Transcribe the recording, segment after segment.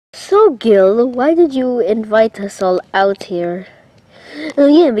So, Gill, why did you invite us all out here? Oh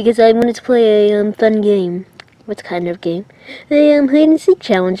yeah, because I wanted to play a fun game. What kind of game? A hide and seek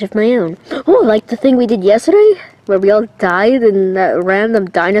challenge of my own. Oh, like the thing we did yesterday? Where we all died and that random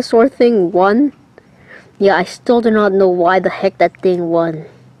dinosaur thing won? Yeah, I still do not know why the heck that thing won.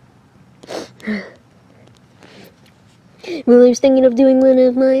 Well, I was thinking of doing one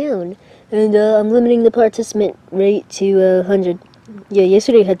of my own. And I'm limiting the participant rate to 100. Yeah,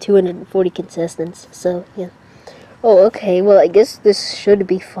 yesterday had 240 contestants, so yeah. Oh, okay, well, I guess this should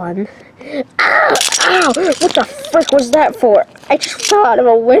be fun. Ow! Ow! What the frick was that for? I just fell out of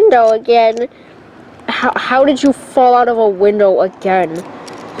a window again. How did you fall out of a window again?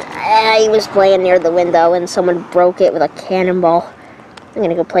 I was playing near the window and someone broke it with a cannonball. I'm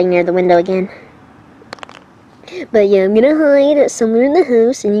gonna go play near the window again. But yeah, I'm gonna hide somewhere in the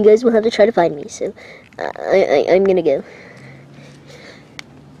house and you guys will have to try to find me, so I'm gonna go.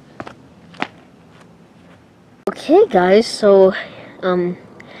 Okay guys, so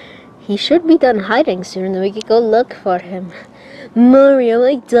he should be done hiding soon, then we could go look for him. Mario,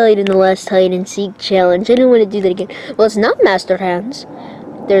 I died in the last hide and seek challenge. I don't want to do that again. Well, it's not Master Hands.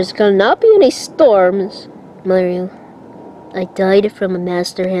 There's gonna not be any storms. Mario, I died from a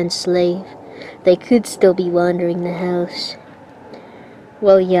Master Hand slave. They could still be wandering the house.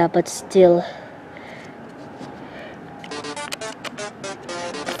 Well, yeah, but still.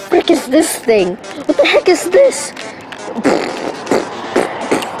 What the frick is this thing? What the heck is this?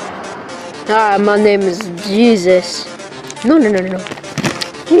 Ah, my name is Jesus. No.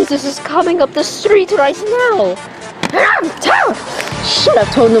 Jesus is coming up the street right now. Shut up,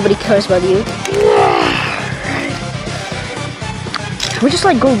 Toad. Nobody cares about you. Can we just,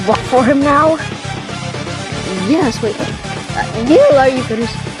 like, go look for him now? Yes, wait. Gill, are you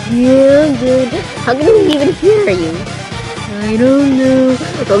finished? Yeah, I'm good. How can we even hear you? I don't know.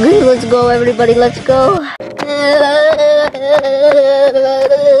 Okay, let's go, everybody. Let's go.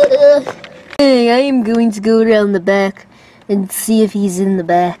 Hey, I am going to go around the back and see if he's in the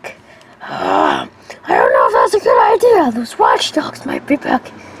back. I don't know if that's a good idea. Those watchdogs might be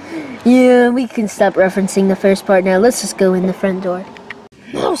back. Yeah, we can stop referencing the first part now. Let's just go in the front door.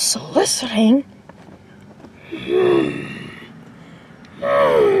 No soliciting.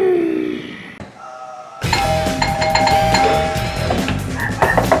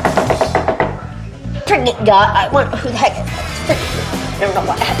 Pregnant God, I wonder who the heck is that? I don't know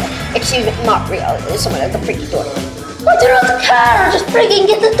what happened. Excuse me, not real. There's someone at the freaking door. Why do you not the car? Just freaking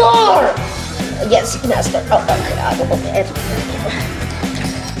get the door! Yes, master. Oh, okay, I will open it.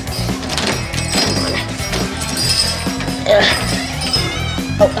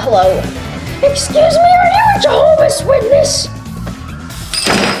 Oh, hello. Excuse me, are you a Jehovah's Witness?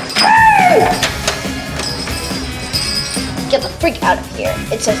 Hey! Get the freak out of here.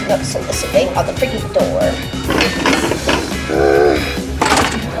 It says no soliciting on the freaking door.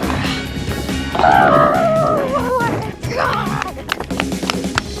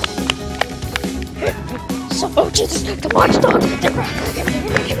 So, oh Jesus, the watchdog.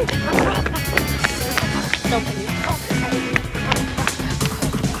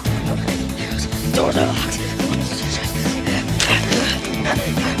 Doors are locked.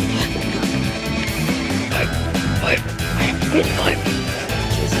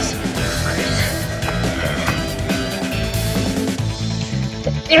 Jesus.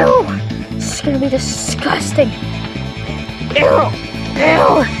 Ew! This is gonna be disgusting. Ew!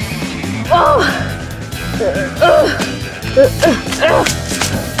 Ew! Oh!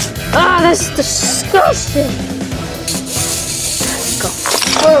 Ah, that's disgusting.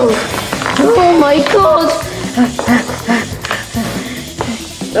 Let's go. Oh my God!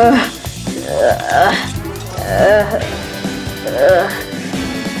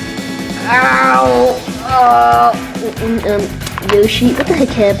 Ow! Yoshi, what the heck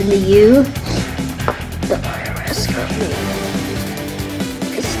happened to you? The IRS got me.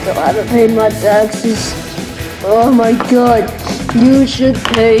 I still haven't paid my taxes. Oh my God! You should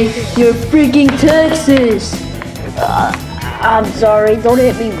pay your freaking taxes! I'm sorry, don't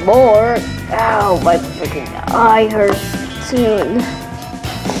hit me more. Ow, my freaking eye hurts soon.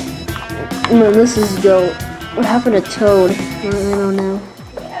 Man, this is dope. What happened to Toad? I don't know.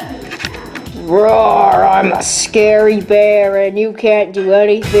 Roar, I'm a scary bear and you can't do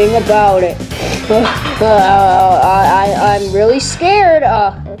anything about it. I'm really scared.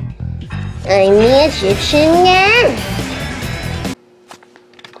 I'm the Egyptian man.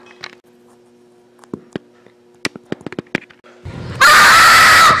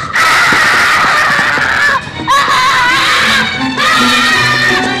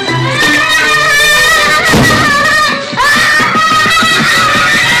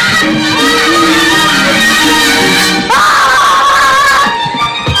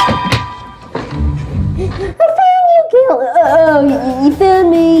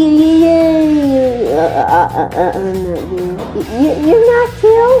 I'm not Gill. You're not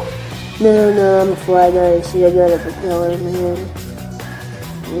Gill? No, I'm a fly guy. See, I got a propeller in my head.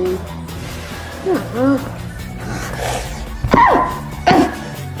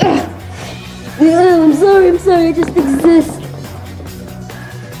 I'm sorry, I just exist.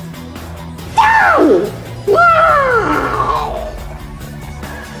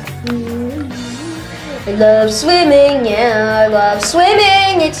 I love swimming, yeah, I love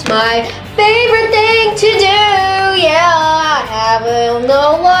swimming. It's my favorite thing to do, yeah. I have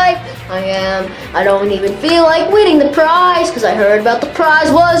no life. I don't even feel like winning the prize, because I heard about the prize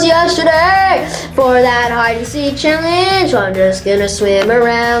was yesterday for that hide and seek challenge. So I'm just gonna swim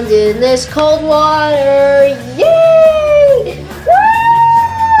around in this cold water, yay!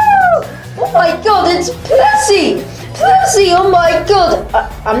 Woo! Oh my god, it's Plessy! Plessy, oh my god!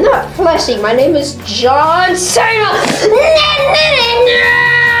 I'm not Plessy, my name is John Cena!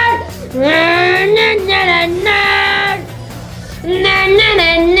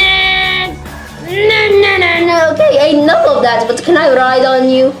 Okay, enough of that, but can I ride on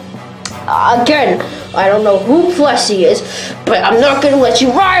you? Again, I don't know who Plessy is, but I'm not gonna let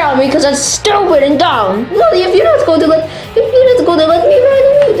you ride on me because that's stupid and dumb. No, if you're not going to let me ride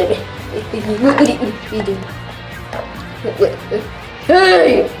on you,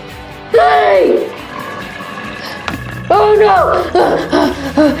 Hey! Hey! Oh no!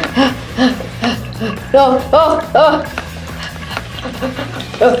 No!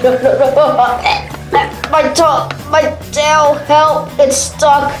 My tail, help! It's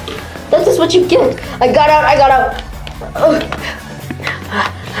stuck. That is what you get. I got out.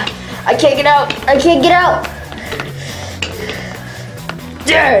 I can't get out.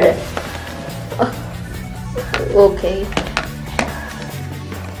 Dude. Okay.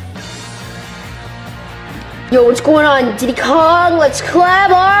 Yo, what's going on, Diddy Kong? Let's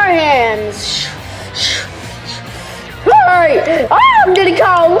clap our hands. Hey, I'm Diddy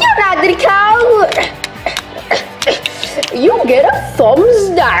Kong. You're not Diddy Kong. You get a thumbs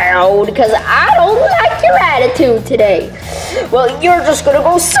down because I don't like your attitude today. Well, you're just gonna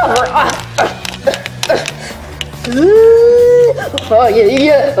go suffer. Oh yeah.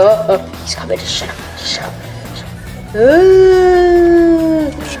 He's coming. Just shut up.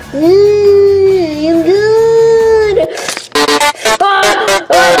 I'm good.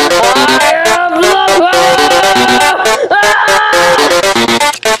 I am love.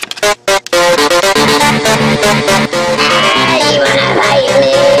 You wanna fight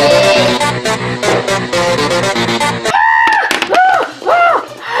me?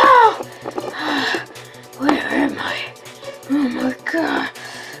 Where am I? Oh my god.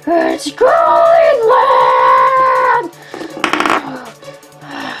 It's Greenland!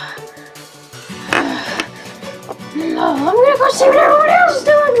 No, I'm gonna go see what everyone else is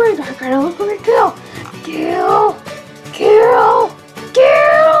doing. Wait, I gotta look over Gill.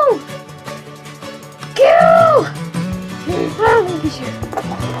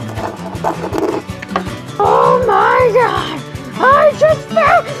 Oh my god! I just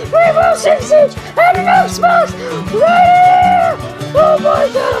found Rainbow Six Siege and an Xbox right here! Oh my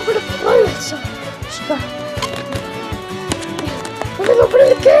god, I'm gonna play with some. I'm gonna open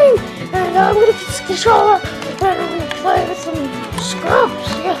the game and I'm gonna get this controller and I'm gonna play with some scrubs.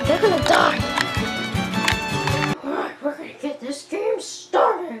 Yeah, they're gonna die. Alright, we're gonna get this game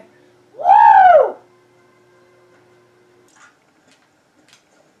started. Woo!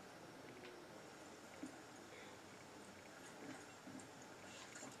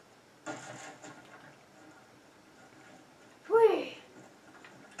 Wait.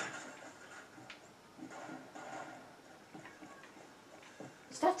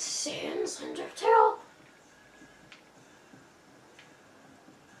 Is that Sans Undertale?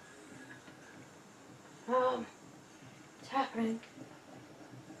 It's happening.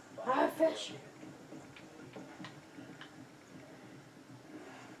 Live fish.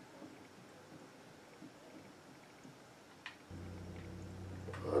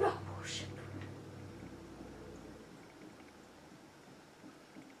 Buddha worship.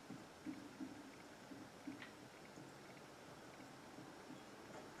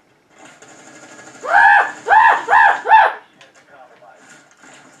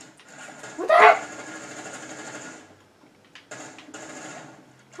 What the heck?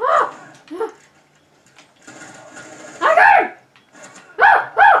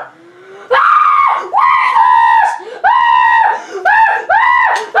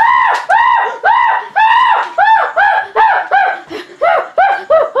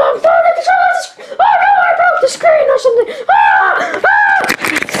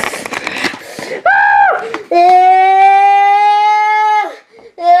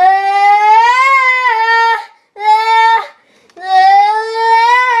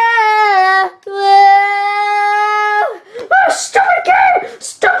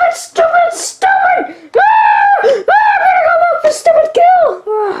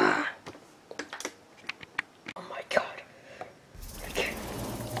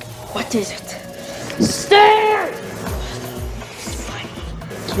 What is it? Stairs!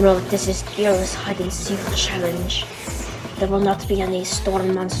 You know, this is Gill's hide and seek challenge. There will not be any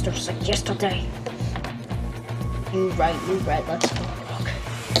storm monsters like yesterday. You're right, let's go. Okay.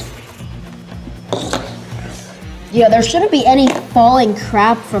 Yeah, there shouldn't be any falling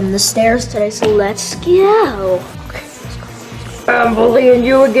crap from the stairs today, so let's go. Okay, let's go. I'm bullying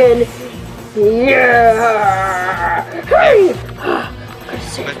you again. Yeah! Hey!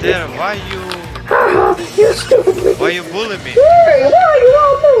 But then, why you stupid! Why you bully me? Hey, why you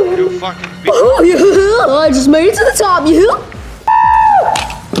all bullying me? You fucking bitch. Oh yeah! I just made it to the top, yeah!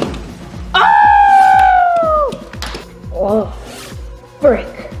 Oh!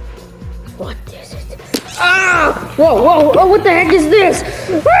 Frick! What is it? Ah! Whoa! Oh, what the heck is this?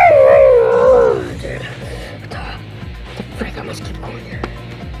 What the frick? I must keep going here.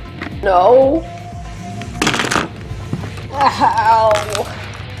 No! Ow!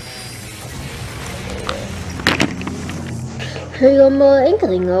 Hey,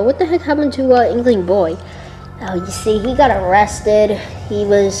 Inkling, what the heck happened to, Inkling Boy? Oh, you see, he got arrested. He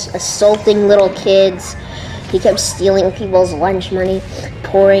was assaulting little kids. He kept stealing people's lunch money,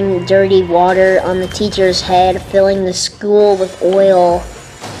 pouring dirty water on the teacher's head, filling the school with oil,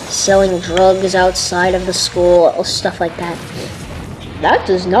 selling drugs outside of the school, stuff like that. That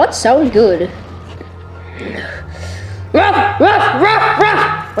does not sound good. Ruff, ruff, ruff,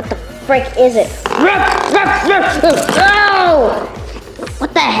 ruff! What the frick is it? Ruff, ruff, ruff! Oh!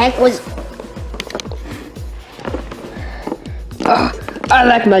 What the heck was... I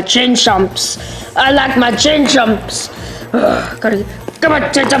like my chin chomps. I like my chin chomps. Gotta... Come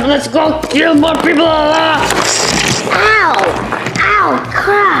on, chin chomp, let's go kill more people! Ow! Ow,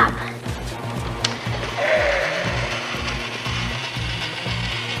 crap!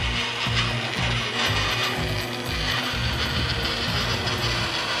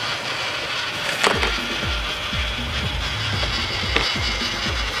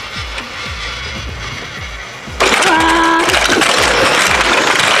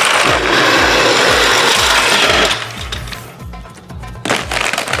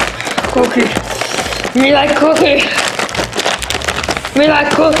 Cookie. Me like cookie. Me like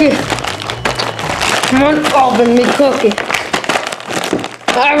cookie. Come on, open me cookie.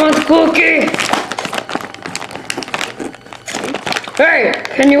 I want cookie. Hey,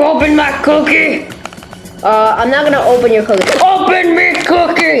 can you open my cookie? I'm not gonna open your cookie. Open me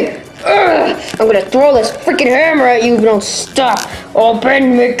cookie! Ugh, I'm gonna throw this freaking hammer at you if you don't stop.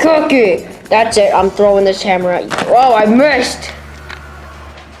 Open me cookie. That's it, I'm throwing this hammer at you. Oh, I missed.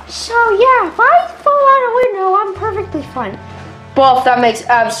 So yeah, if I fall out a window, I'm perfectly fine. Buff, that makes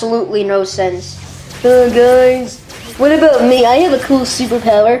absolutely no sense. Guys, what about me? I have a cool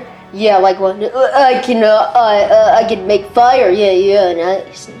superpower. Yeah, like what? I can make fire. Yeah,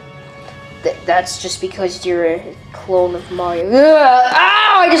 nice. That's just because you're a clone of Mario.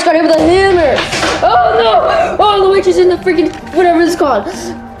 Ow! I just got hit with a hammer. Oh no! Oh, the witch is in the freaking whatever it's called.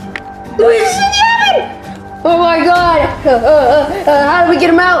 The witch is in the oven! Oh my god! How do we get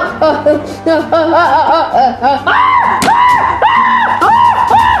him out?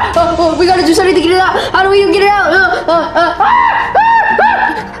 We gotta do something to get it out! How do we get it out?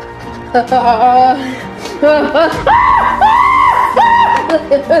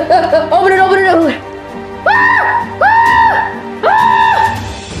 Open it!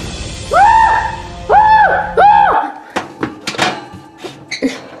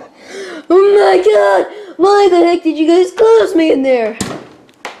 Oh my god! Why the heck did you guys close me in there?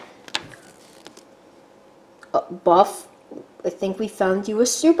 Buff, I think we found you a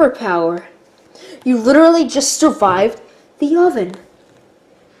superpower. You literally just survived the oven.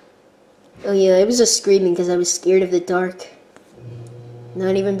 Oh yeah, I was just screaming because I was scared of the dark.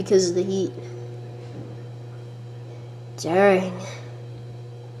 Not even because of the heat. Dang.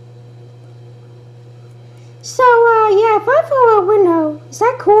 So, yeah, if I fall out a window, is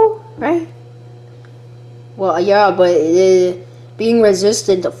that cool, right? Well, yeah, but being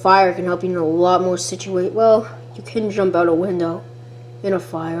resistant to fire can help you in a lot more situations. Well, you can jump out a window in a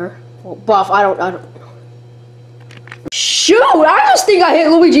fire. Well, Buff, I don't. Shoot! I just think I hit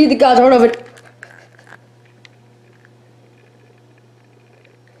Luigi the God's heart of it.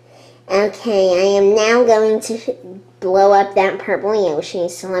 Okay, I am now going to blow up that purple Yoshi,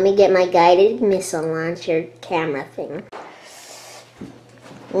 so let me get my guided missile launcher camera thing.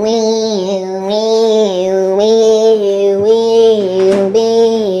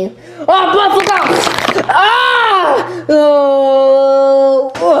 Oh, Buffalo! Ah!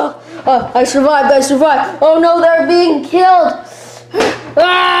 Oh, I survived. Oh no, they're being killed.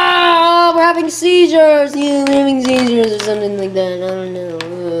 Ah, I'm having seizures. Yeah, I'm having seizures or something like that. I don't know.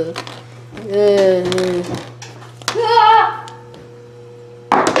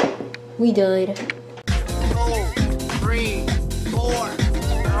 We died. 2, 3, 4.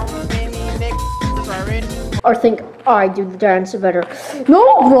 How many niggas are in? Or think I do the dance better.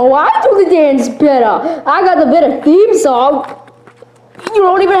 No, bro, I do the dance better. I got the better theme song. You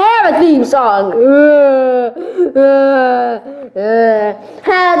don't even have a theme song.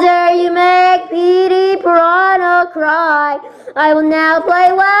 How dare you make Petey Piranha cry? I will now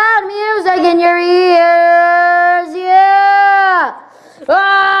play loud music in your ears. Yeah.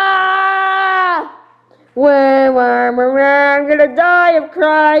 Ah! When I'm gonna die of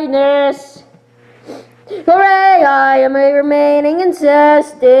cryness. Hooray, I am a remaining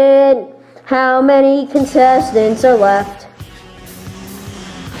contestant. How many contestants are left?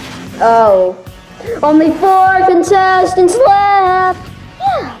 Oh, only 4 contestants left.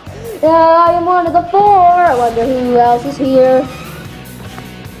 Yeah, I am one of the 4. I wonder who else is here.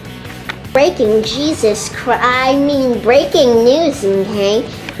 Breaking breaking news, okay?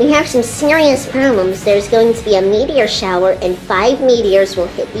 We have some serious problems. There's going to be a meteor shower and 5 meteors will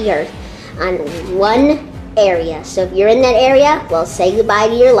hit the Earth on one area. So if you're in that area, well, say goodbye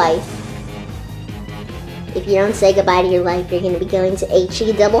to your life. If you don't say goodbye to your life, you're going to be going to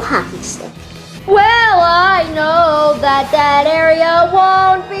HE double hockey stick. Well, I know that area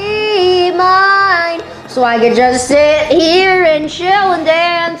won't be mine, so I could just sit here and chill and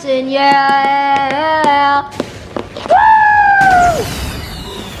dance and yeah. Woo!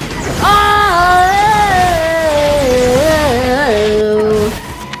 Oh!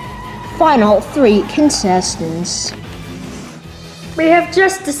 Final 3 contestants. We have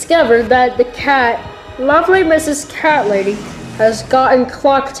just discovered that the cat, lovely Mrs. Cat Lady, has gotten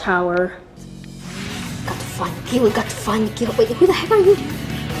Clock Tower. Got to find Gill. We got to find Gill. Wait, who the heck are you?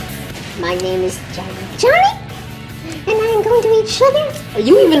 My name is Johnny. Johnny? And I am going to eat sugar? Are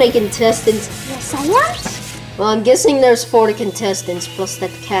you even a contestant? Yes, I am. Well, I'm guessing there's 40 contestants plus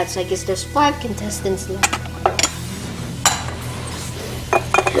that cat, so I guess there's 5 contestants left.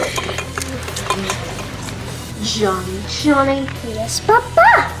 Johnny. Yes,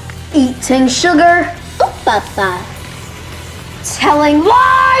 Papa. Eating sugar. Oh, Papa. Telling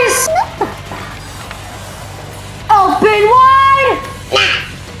lies. No, Papa. Open wide.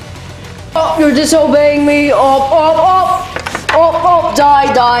 Oh, you're disobeying me. Up.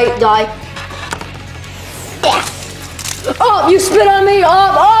 Die. Yeah. Oh, you spit on me.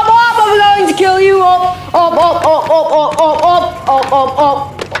 Up. I'm going to kill you. Up.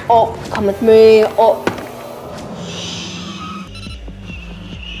 Come with me. Up.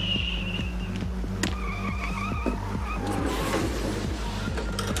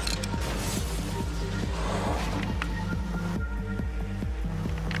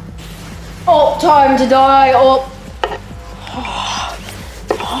 Oh, time to die. Oh,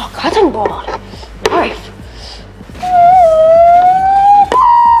 cutting board. Knife.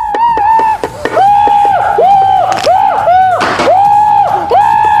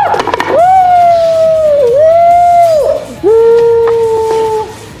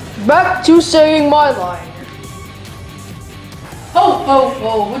 Back to saying my line.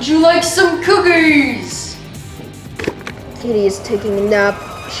 Ho, would you like some cookies? Kitty is taking a nap.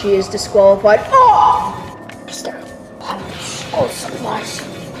 She is disqualified. Oh! Mr. Puddles. Oh, supplies.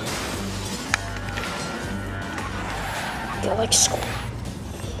 I like school.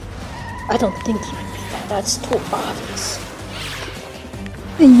 I don't think you would be that. That's too obvious.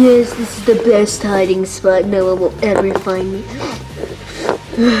 Yes, this is the best hiding spot. No one will ever find me.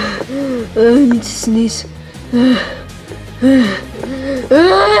 I need to sneeze.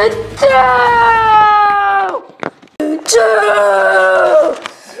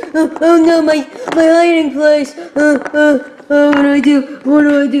 Oh no, my hiding place. What do I do?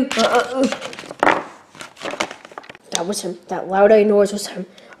 That was him. That loud noise was him.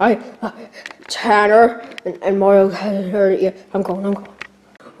 Tanner and Mario hadn't heard it yet. I'm going.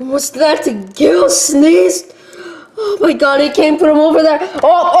 What's that? The Gill sneezed? Oh my god, it came from over there.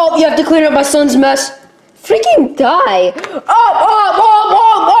 Oh, you have to clean up my son's mess. Freaking die.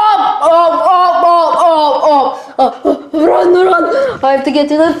 Run. I have to get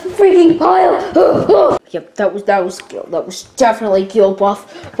to the freaking pile. Yep, that was Gill. That was definitely Gill. Buff.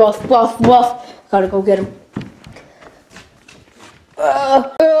 Gotta go get him.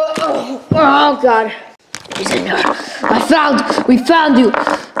 Oh god. He's in there. We found you.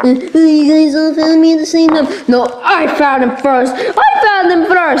 You guys all found me at the same time. No, I found him first.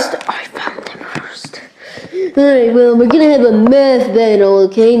 Alright, well, we're gonna have a math battle,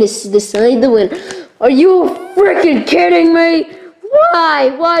 okay, to decide the winner. Are you freaking kidding me?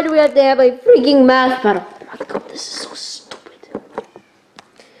 Why? Why do we have to have a freaking math battle? Oh my god, this is so stupid.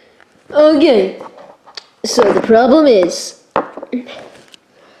 Okay. So the problem is,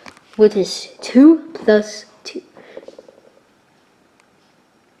 what is 2 plus 2?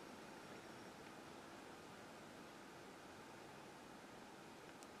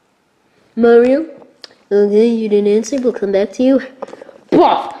 Mario? Okay, you didn't answer. We'll come back to you.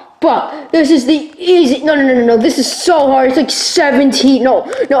 But this is the easy. No. This is so hard. It's like 17. No.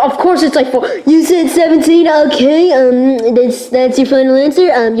 Of course it's like 4. You said 17. Okay. That's your final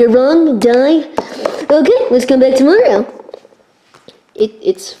answer. You're wrong. Die. Okay. Let's come back to Mario.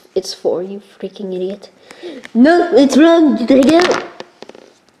 It's 4. You freaking idiot. No, it's wrong. Take it out.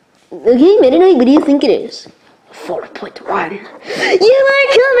 Okay, Meta Knight. What do you think it is? 4.1. You are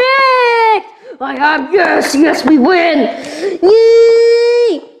correct! I am, yes, we win!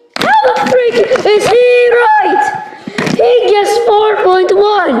 Yay! How the freak is he right? He gets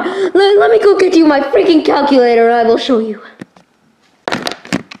 4.1! Let me go get you my freaking calculator and I will show you.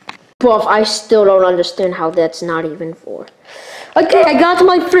 Prof, I still don't understand how that's not even 4. Okay, I got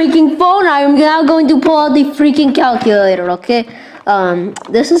my freaking phone. I am now going to pull out the freaking calculator, okay?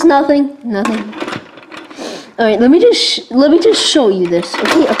 This is nothing. Alright, let me just show you this.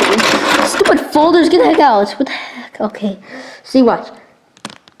 Okay. Stupid folders, get the heck out. What the heck? Okay. See what?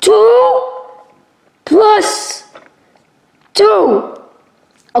 2 plus 2.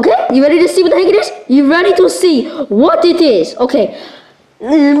 Okay, you ready to see what the heck it is? You ready to see what it is? Okay.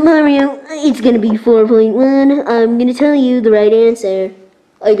 Mario, it's gonna be 4.1. I'm gonna tell you the right answer.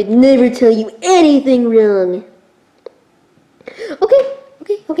 I would never tell you anything wrong. Okay.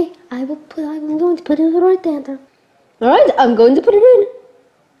 I'm going to put it right there. Alright, I'm going to put it in.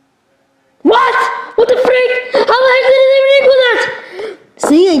 What? What the freak? How the heck did it even equal that?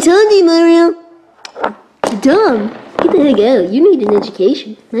 See, I told you, Mario. Dumb. Get the heck out. You need an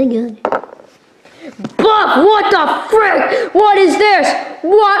education. My god. Buff, what the frick? What is this?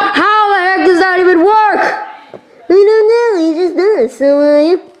 What? How the heck does that even work? I don't know. He just does. So,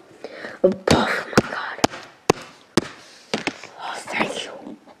 Buff, my god. Oh, thank you.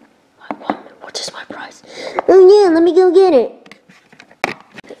 I won. What is my prize? Oh yeah, let me go get it.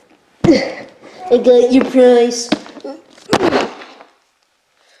 I got your prize.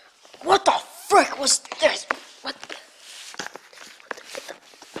 What the frick was this? What the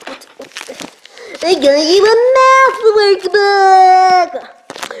I got you a math workbook!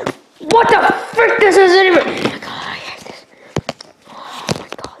 What the frick? This isn't even... Oh my god, I hate this. Oh my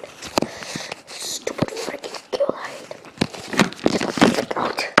god. Stupid freaking Gill. I hate it.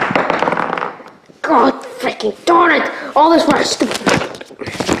 God freaking darn it! All this for a stupid...